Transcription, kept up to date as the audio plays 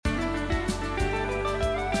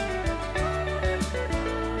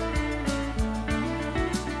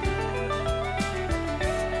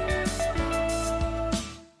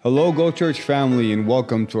Hello, GoChurch family, and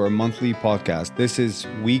welcome to our monthly podcast. This is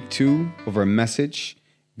week 2 of our message,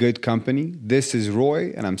 Good Company. This is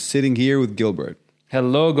Roy, and I'm sitting here with Gilbert.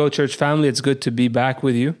 Hello, GoChurch family. It's good to be back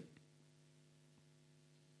with you.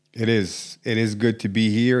 It is. It is good to be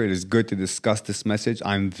here. It is good to discuss this message.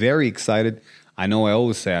 I'm very excited. I know I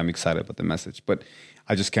always say I'm excited about the message, but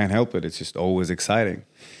I just can't help it. It's just always exciting.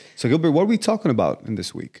 So, Gilbert, what are we talking about in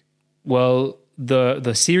this week? Well,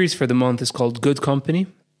 the series for the month is called Good Company.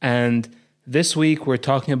 And this week, we're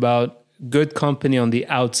talking about good company on the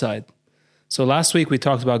outside. So last week, we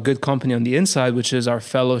talked about good company on the inside, which is our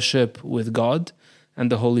fellowship with God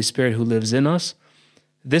and the Holy Spirit who lives in us.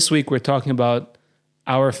 This week, we're talking about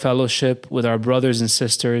our fellowship with our brothers and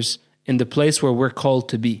sisters in the place where we're called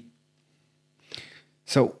to be.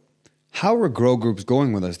 So how are grow groups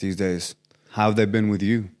going with us these days? How have they been with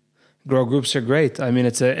you? Grow groups are great. I mean,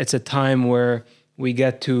 it's a time where we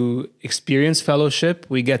get to experience fellowship.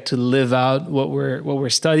 We get to live out what we're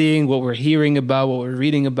studying, what we're hearing about, what we're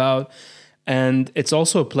reading about, and it's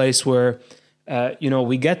also a place where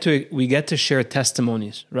we get to share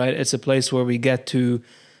testimonies. Right? It's a place where we get to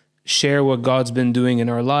share what God's been doing in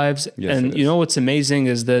our lives. Yes, and you know what's amazing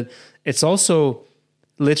is that it's also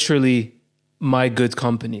literally my good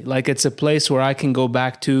company. Like, it's a place where I can go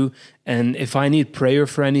back to, and if I need prayer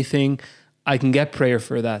for anything, I can get prayer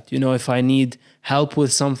for that. You know, if I need help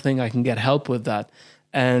with something, I can get help with that.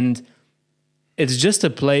 And it's just a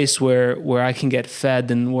place where I can get fed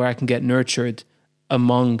and where I can get nurtured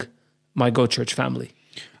among my GoChurch family.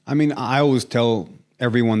 I mean, I always tell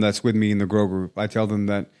everyone that's with me in the grow group, I tell them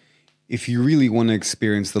that if you really want to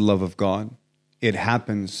experience the love of God, it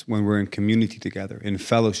happens when we're in community together, in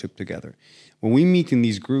fellowship together. When we meet in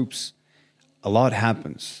these groups, a lot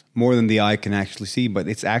happens, more than the eye can actually see, but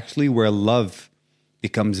it's actually where love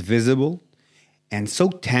becomes visible and so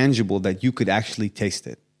tangible that you could actually taste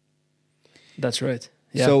it. That's right.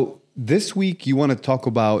 Yeah. So this week you want to talk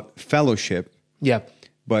about fellowship. Yeah.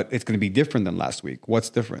 But it's going to be different than last week. What's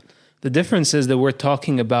different? The difference is that we're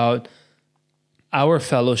talking about our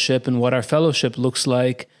fellowship and what our fellowship looks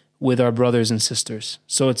like with our brothers and sisters.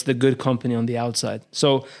 So it's the good company on the outside.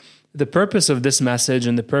 So the purpose of this message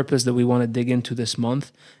and the purpose that we want to dig into this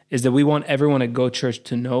month is that we want everyone at GoChurch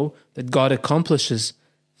to know that God accomplishes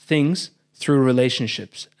things through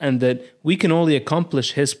relationships and that we can only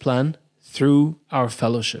accomplish His plan through our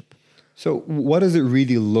fellowship. So what does it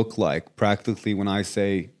really look like practically when I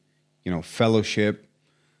say, fellowship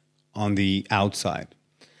on the outside?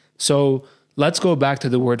 So let's go back to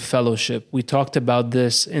the word fellowship. We talked about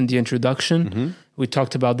this in the introduction. Mm-hmm. We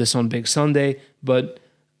talked about this on Big Sunday, but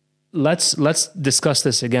let's discuss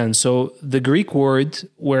this again. So the Greek word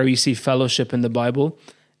where you see fellowship in the Bible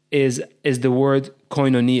is the word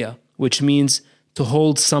koinonia, which means to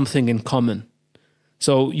hold something in common.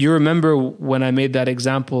 So you remember when I made that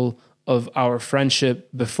example of our friendship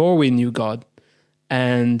before we knew God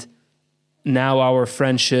and now our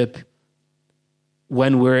friendship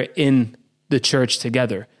when we're in the church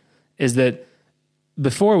together, is that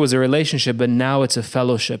before it was a relationship, but now it's a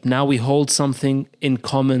fellowship. Now we hold something in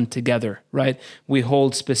common together, right? We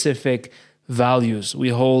hold specific values. We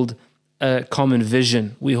hold a common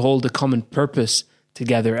vision. We hold a common purpose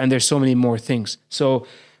together. And there's so many more things. So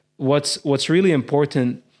what's really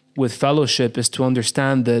important with fellowship is to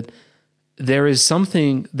understand that there is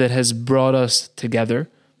something that has brought us together,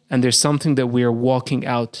 and there's something that we are walking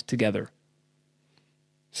out together.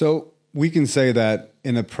 So we can say that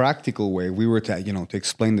in a practical way, we were to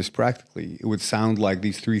explain this practically, it would sound like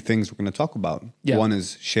these 3 things we're going to talk about. Yeah. One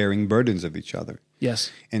is sharing burdens of each other.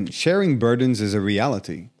 Yes. And sharing burdens is a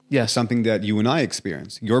reality. Yes. Something that you and I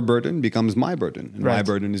experience. Your burden becomes my burden, and my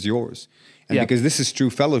burden is yours. And yeah. Because this is true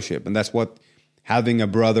fellowship, and that's what having a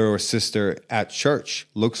brother or sister at church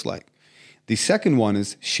looks like. The second one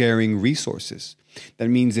is sharing resources. That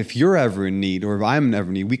means if you're ever in need, or if I'm ever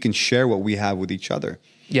in need, we can share what we have with each other.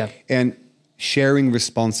 Yeah. And sharing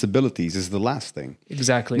responsibilities is the last thing.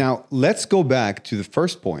 Exactly. Now, let's go back to the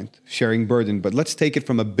first point, sharing burden, but let's take it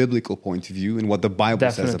from a biblical point of view and what the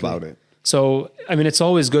Bible says about it. So, I mean, it's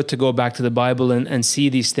always good to go back to the Bible and see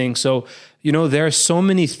these things. So, there are so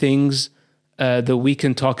many things that we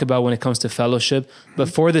can talk about when it comes to fellowship, but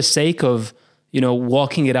for the sake of,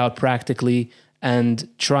 walking it out practically and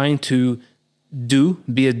trying to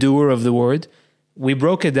be a doer of the word, we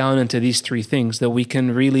broke it down into these 3 things that we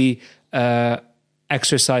can really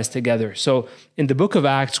exercise together. So in the book of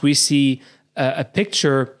Acts, we see a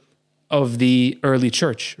picture of the early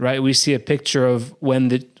church, right? We see a picture of when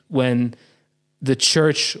the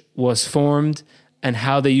church was formed and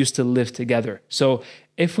how they used to live together. So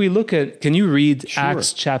if we look at, can you read Sure.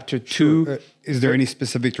 Acts chapter 2? Sure. Is there any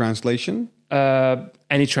specific translation?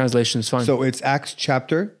 Any translation is fine. So it's Acts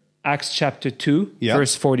chapter? Acts chapter 2, Yeah.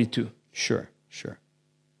 verse 42. Sure.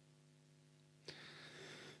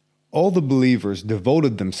 All the believers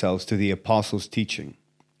devoted themselves to the apostles' teaching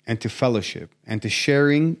and to fellowship and to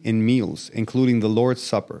sharing in meals, including the Lord's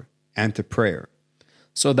Supper, and to prayer.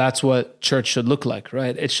 So that's what church should look like,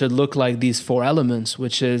 right? It should look like these four elements,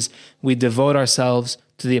 which is we devote ourselves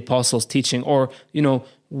to the apostles' teaching, or,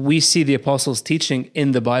 we see the apostles' teaching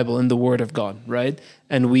in the Bible, in the Word of God, right?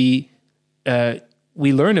 And we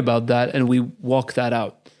learn about that and we walk that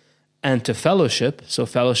out. And to fellowship, so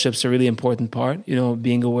fellowship's a really important part,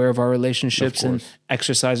 being aware of our relationships and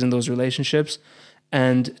exercising those relationships,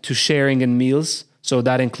 and to sharing in meals. So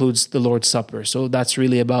that includes the Lord's Supper. So that's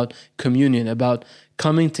really about communion, about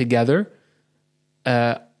coming together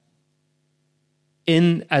as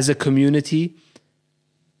a community,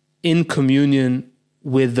 in communion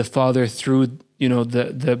with the Father through,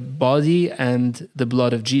 the body and the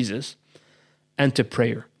blood of Jesus, and to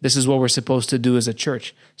prayer. This is what we're supposed to do as a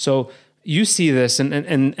church. So you see this,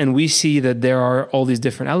 and we see that there are all these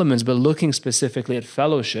different elements, but looking specifically at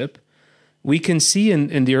fellowship, we can see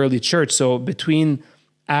in the early church, so between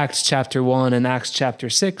Acts chapter 1 and Acts chapter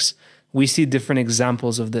 6, we see different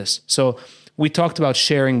examples of this. So we talked about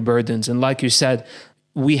sharing burdens, and like you said,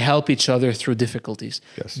 we help each other through difficulties.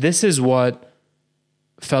 Yes. This is what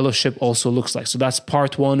fellowship also looks like. So that's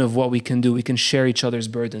part one of what we can do. We can share each other's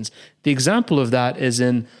burdens. The example of that is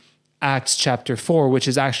in Acts chapter 4, which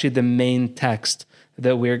is actually the main text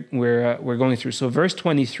that we're going through. So verse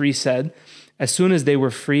 23 said, as soon as they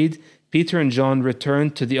were freed, Peter and John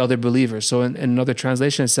returned to the other believers. So in another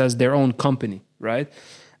translation, it says their own company, right?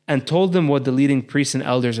 And told them what the leading priests and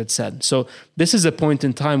elders had said. So this is a point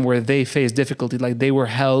in time where they faced difficulty, like they were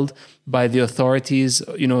held by the authorities,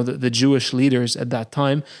 the Jewish leaders at that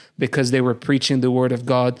time, because they were preaching the word of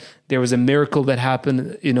God. There was a miracle that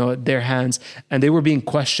happened, at their hands, and they were being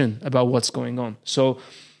questioned about what's going on. So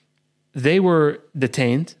they were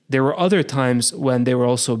detained. There were other times when they were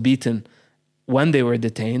also beaten when they were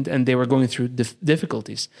detained, and they were going through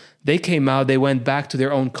difficulties. They came out, they went back to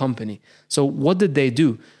their own company. So what did they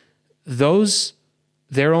do?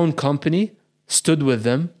 Their own company stood with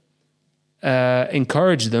them,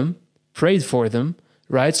 encouraged them, prayed for them,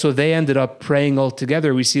 right? So they ended up praying all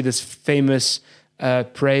together. We see this famous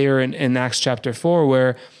prayer in Acts chapter 4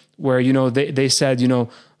 where they said,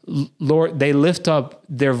 Lord, they lift up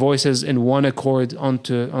their voices in one accord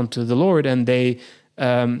unto the Lord, and they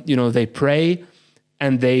pray,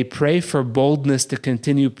 and they pray for boldness to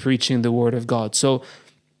continue preaching the word of God. So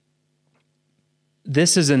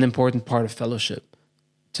this is an important part of fellowship,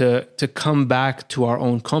 to come back to our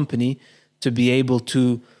own company, to be able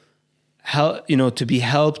to help, to be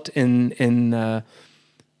helped in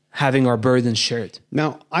having our burdens shared.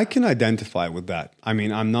 Now, I can identify with that. I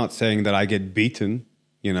mean, I'm not saying that I get beaten,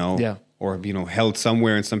 or held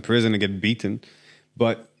somewhere in some prison and get beaten,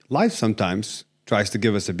 but life sometimes tries to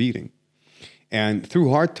give us a beating. And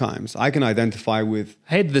through hard times, I can identify with...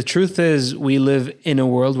 Hey, the truth is we live in a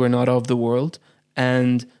world, we're not of the world.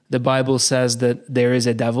 And the Bible says that there is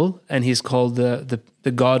a devil, and he's called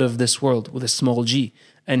the God of this world with a small g.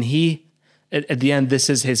 And he, at the end, this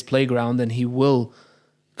is his playground, and he will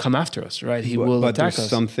come after us, right? He will attack us. But there's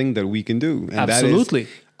something that we can do. And absolutely. That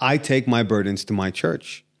is, I take my burdens to my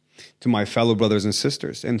church, to my fellow brothers and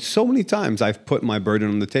sisters. And so many times I've put my burden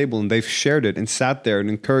on the table, and they've shared it and sat there and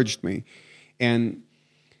encouraged me and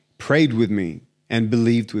prayed with me and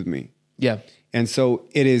believed with me. Yeah. And so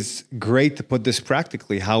it is great to put this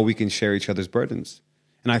practically, how we can share each other's burdens.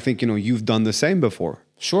 And I think, you've done the same before.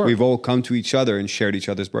 Sure. We've all come to each other and shared each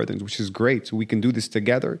other's burdens, which is great. So we can do this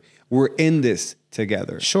together. We're in this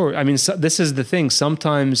together. Sure. I mean, this is the thing.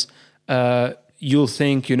 Sometimes you'll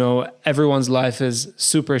think, everyone's life is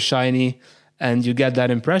super shiny, and you get that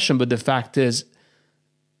impression. But the fact is,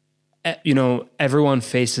 everyone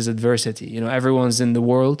faces adversity. Everyone's in the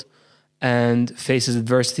world and faces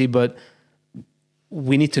adversity, but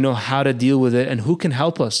we need to know how to deal with it and who can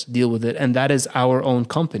help us deal with it. And that is our own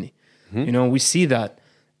company. Mm-hmm. We see that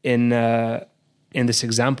in this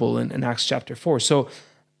example in Acts chapter 4. So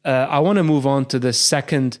I want to move on to the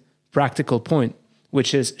second practical point,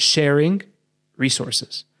 which is sharing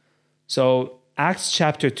resources. So Acts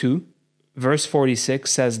chapter 2, verse 46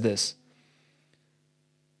 says this: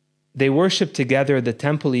 they worshiped together at the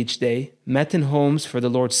temple each day, met in homes for the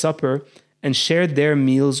Lord's Supper, and shared their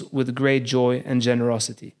meals with great joy and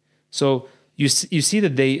generosity. So you see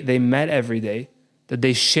that they met every day, that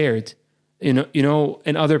they shared.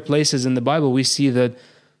 In other places in the Bible, we see that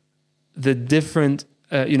the different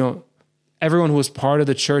everyone who was part of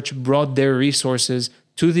the church brought their resources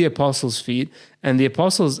to the apostles' feet, and the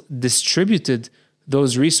apostles distributed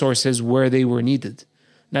those resources where they were needed.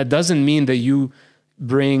 That doesn't mean that you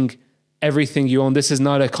bring everything you own. This is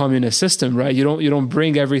not a communist system, right? You don't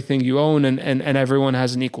bring everything you own and everyone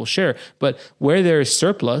has an equal share. But where there is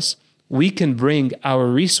surplus, we can bring our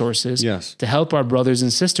resources to help our brothers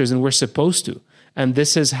and sisters, and we're supposed to. And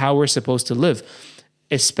this is how we're supposed to live,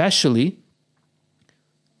 especially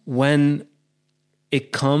when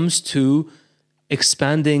it comes to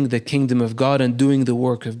expanding the kingdom of God and doing the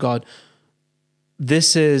work of God.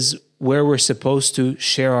 This is where we're supposed to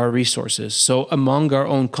share our resources. So among our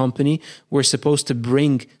own company, we're supposed to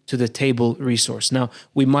bring to the table resource. Now,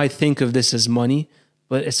 we might think of this as money,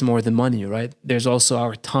 but it's more than money, right? There's also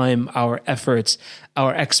our time, our efforts,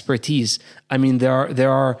 our expertise. I mean,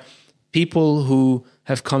 there are people who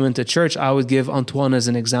have come into church. I would give Antoine as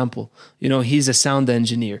an example. He's a sound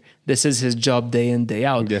engineer. This is his job day in, day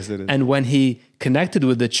out. Yes, it is. And when he connected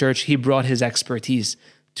with the church, he brought his expertise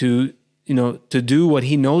to do what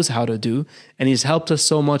he knows how to do. And he's helped us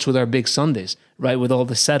so much with our big Sundays, right? With all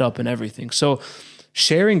the setup and everything. So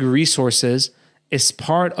sharing resources is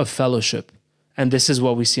part of fellowship. And this is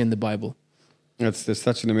what we see in the Bible. That's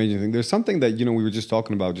such an amazing thing. There's something that, we were just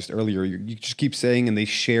talking about just earlier. You just keep saying, and they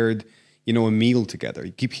shared, a meal together.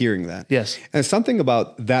 You keep hearing that. Yes. And something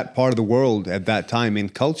about that part of the world at that time in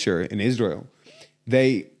culture in Israel,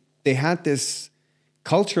 they had this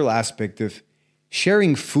cultural aspect of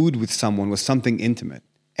sharing food with someone was something intimate.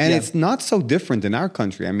 And it's not so different in our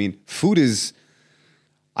country. I mean, food is,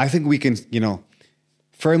 I think we can,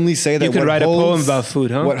 firmly say that you could write a poem about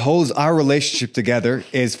food, huh? What holds our relationship together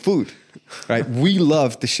is food, right? We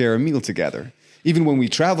love to share a meal together. Even when we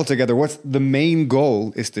travel together, what's the main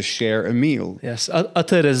goal is to share a meal. Yes,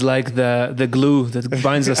 Atar is like the glue that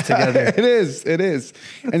binds us together. It is.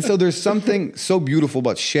 And so there's something so beautiful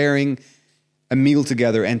about sharing a meal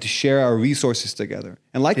together and to share our resources together.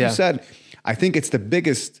 And like you said, I think it's the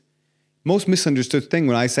biggest, most misunderstood thing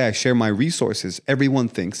when I say I share my resources. Everyone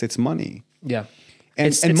thinks it's money. Yeah. And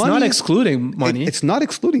it's money, not excluding money. It's not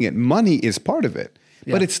excluding it. Money is part of it.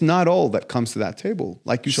 Yeah. But it's not all that comes to that table.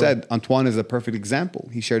 Like you said, Antoine is a perfect example.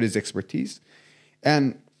 He shared his expertise.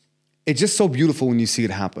 And it's just so beautiful when you see it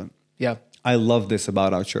happen. Yeah. I love this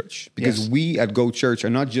about our church. Because we at GoChurch are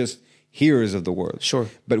not just hearers of the word. Sure.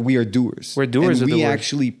 But we are doers. We're doers of the word. We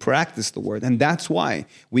actually practice the word. And that's why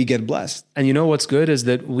we get blessed. And you know what's good is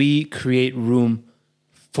that we create room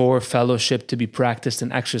for fellowship to be practiced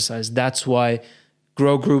and exercised. That's why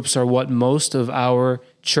grow groups are what most of our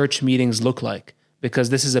church meetings look like, because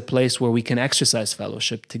this is a place where we can exercise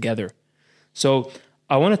fellowship together. So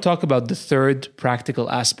I want to talk about the third practical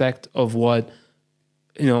aspect of what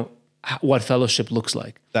fellowship looks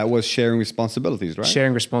like. That was sharing responsibilities, right?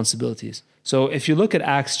 Sharing responsibilities. So if you look at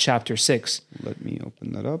Acts chapter 6. Let me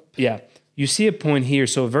open that up. Yeah. You see a point here.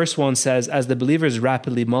 So verse 1 says, as the believers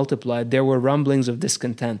rapidly multiplied, there were rumblings of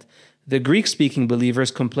discontent. The Greek-speaking believers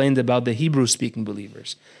complained about the Hebrew-speaking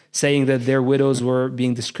believers, saying that their widows were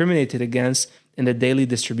being discriminated against in the daily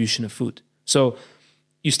distribution of food. So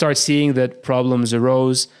you start seeing that problems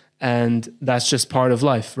arose, and that's just part of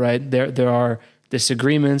life, right? There are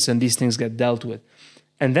disagreements, and these things get dealt with.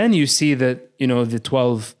 And then you see that, the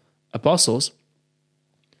 12 apostles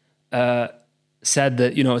said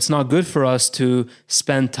that, it's not good for us to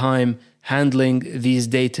spend time handling these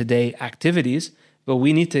day-to-day activities, but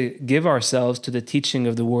we need to give ourselves to the teaching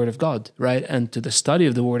of the Word of God, right? And to the study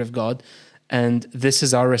of the Word of God. And this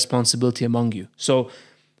is our responsibility among you. So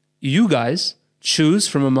you guys choose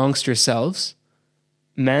from amongst yourselves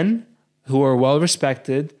men who are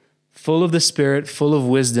well-respected, full of the Spirit, full of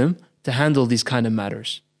wisdom, to handle these kind of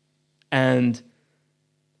matters. And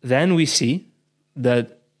then we see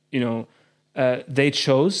that, they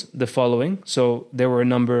chose the following. So there were a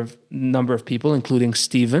number of people, including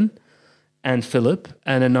Stephen and Philip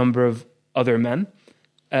and a number of other men.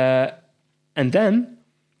 And then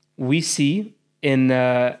we see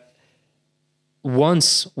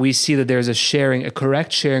once we see that there's a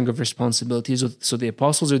correct sharing of responsibilities. So the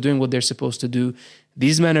apostles are doing what they're supposed to do.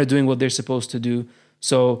 These men are doing what they're supposed to do.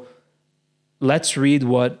 So let's read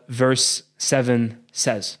what verse 7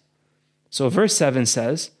 says. So verse 7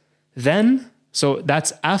 says, so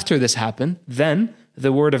that's after this happened, then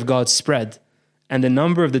the word of God spread, and the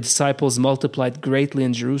number of the disciples multiplied greatly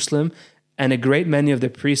in Jerusalem, and a great many of the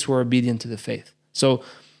priests were obedient to the faith. So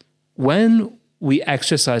when we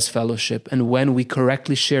exercise fellowship and when we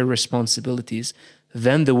correctly share responsibilities,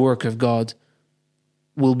 then the work of God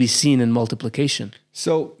will be seen in multiplication.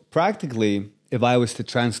 So practically, if I was to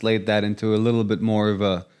translate that into a little bit more of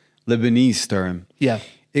a Lebanese term. Yeah.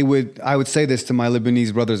 I would say this to my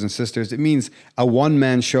Lebanese brothers and sisters. It means a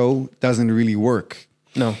one-man show doesn't really work.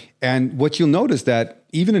 No. And what you'll notice that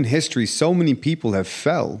even in history, so many people have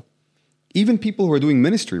fell, even people who are doing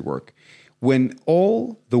ministry work, when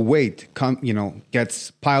all the weight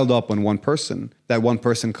gets piled up on one person, that one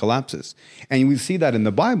person collapses. And we see that in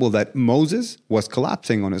the Bible, that Moses was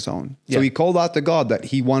collapsing on his own. So he called out to God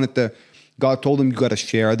that God told him, you got to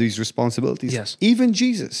share these responsibilities. Yes. Even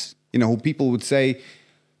Jesus, who people would say,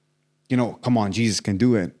 come on, Jesus can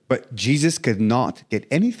do it. But Jesus could not get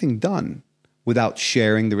anything done without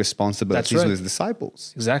sharing the responsibilities with his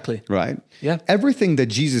disciples. Exactly. Right? Yeah. Everything that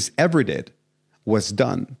Jesus ever did was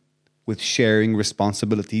done with sharing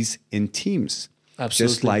responsibilities in teams.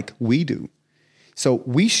 Absolutely. Just like we do. So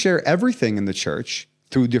we share everything in the church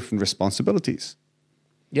through different responsibilities.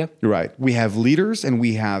 Yeah. Right. We have leaders and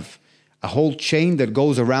we have a whole chain that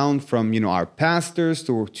goes around from, our pastors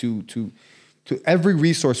to every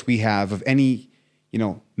resource we have of any,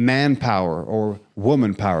 manpower or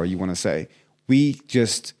woman power, you want to say. We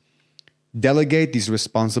just delegate these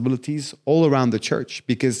responsibilities all around the church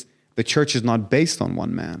because the church is not based on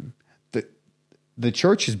one man. The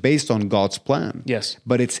church is based on God's plan. Yes.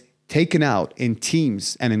 But it's taken out in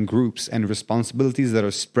teams and in groups and responsibilities that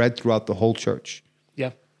are spread throughout the whole church.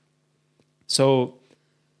 Yeah. So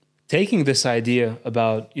taking this idea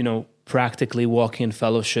about, practically walking in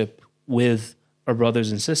fellowship with our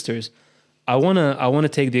brothers and sisters, I want to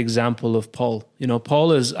take the example of Paul.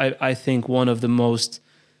 Paul is, I think, one of the most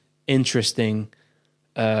interesting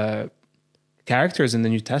characters in the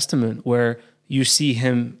New Testament, where you see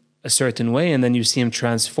him a certain way and then you see him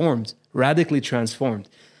transformed, radically transformed.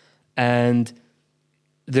 And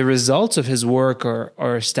the results of his work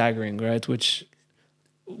are staggering, right? Which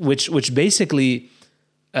basically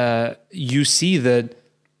you see that,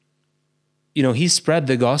 he spread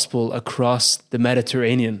the gospel across the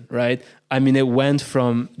Mediterranean, right? I mean, it went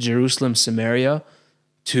from Jerusalem, Samaria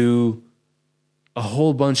to a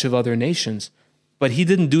whole bunch of other nations. But he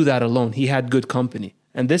didn't do that alone. He had good company.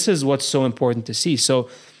 And this is what's so important to see. So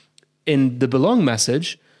in the Belong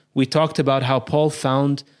message, we talked about how Paul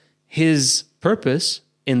found his purpose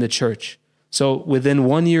in the church. So within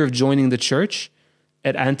 1 year of joining the church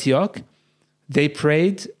at Antioch, they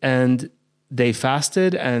prayed and they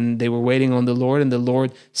fasted and they were waiting on the Lord, and the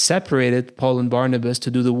Lord separated Paul and Barnabas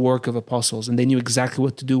to do the work of apostles, and they knew exactly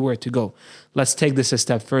what to do, where to go. Let's take this a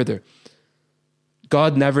step further.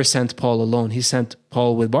 God never sent Paul alone. He sent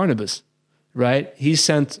Paul with Barnabas, right? He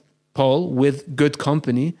sent Paul with good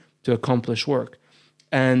company to accomplish work.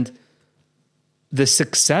 And the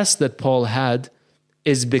success that Paul had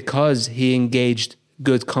is because he engaged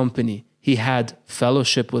good company. He had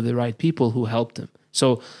fellowship with the right people who helped him.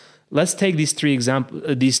 So let's take these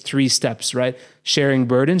three steps, right? Sharing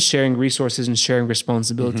burdens, sharing resources, and sharing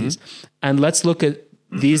responsibilities. Mm-hmm. And let's look at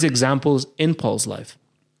these examples in Paul's life.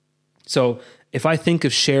 So if I think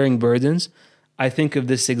of sharing burdens, I think of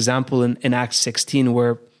this example in Acts 16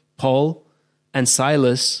 where Paul and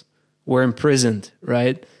Silas were imprisoned,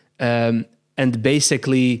 right? And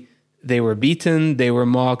basically they were beaten, they were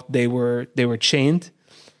mocked, they were chained.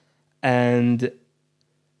 And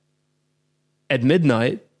at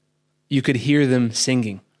midnight, you could hear them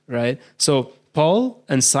singing, right? So Paul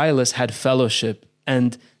and Silas had fellowship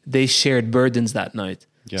and they shared burdens that night.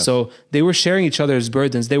 Yes. So they were sharing each other's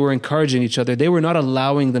burdens. They were encouraging each other. They were not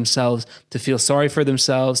allowing themselves to feel sorry for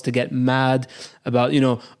themselves, to get mad about,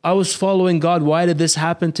 I was following God. Why did this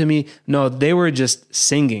happen to me? No, they were just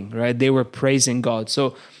singing, right? They were praising God.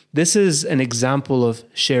 So this is an example of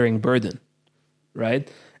sharing burden, right?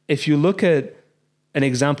 If you look at an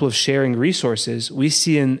example of sharing resources, we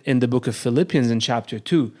see in the book of Philippians in chapter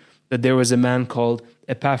 2 that there was a man called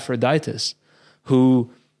Epaphroditus who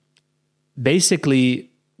basically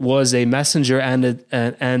was a messenger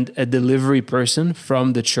and a delivery person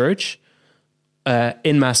from the church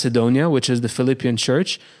in Macedonia, which is the Philippian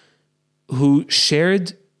church, who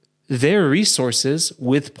shared their resources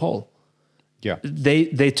with Paul. Yeah.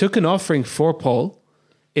 They took an offering for Paul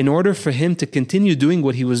in order for him to continue doing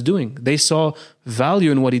what he was doing. They saw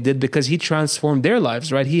value in what he did because he transformed their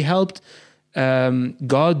lives, right? He helped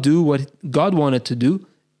God do what God wanted to do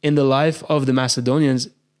in the life of the Macedonians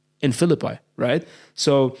in Philippi, right?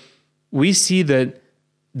 So we see that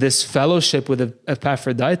this fellowship with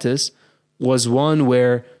Epaphroditus was one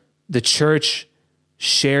where the church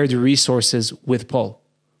shared resources with Paul.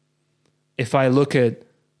 If I look at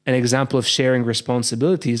an example of sharing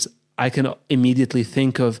responsibilities, I can immediately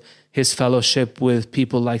think of his fellowship with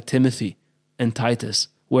people like Timothy and Titus,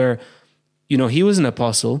 where, he was an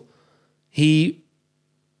apostle. He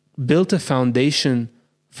built a foundation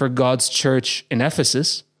for God's church in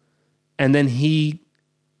Ephesus. And then he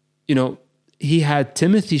had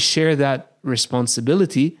Timothy share that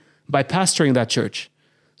responsibility by pastoring that church.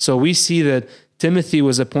 So we see that Timothy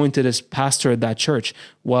was appointed as pastor at that church,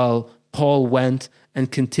 while Paul went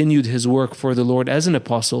and continued his work for the Lord as an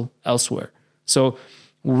apostle elsewhere. So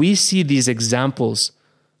we see these examples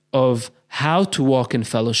of how to walk in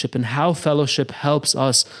fellowship and how fellowship helps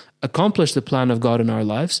us accomplish the plan of God in our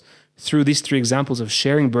lives through these three examples of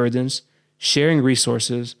sharing burdens, sharing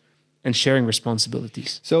resources, and sharing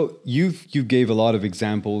responsibilities. So you gave a lot of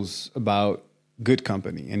examples about good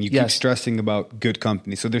company, and you keep stressing about good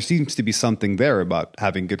company. So there seems to be something there about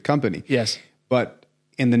having good company. Yes. But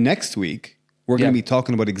in the next week, we're going to be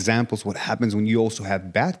talking about examples, what happens when you also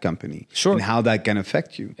have bad company, and how that can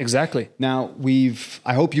affect you. Exactly. Now,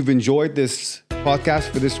 I hope you've enjoyed this podcast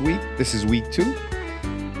for this week. This is week 2.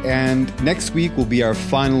 And next week will be our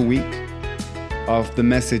final week of the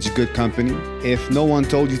message, Good Company. If no one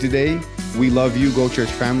told you today, we love you, GoChurch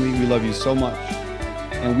family. We love you so much.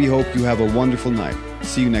 And we hope you have a wonderful night.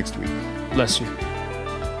 See you next week. Bless you.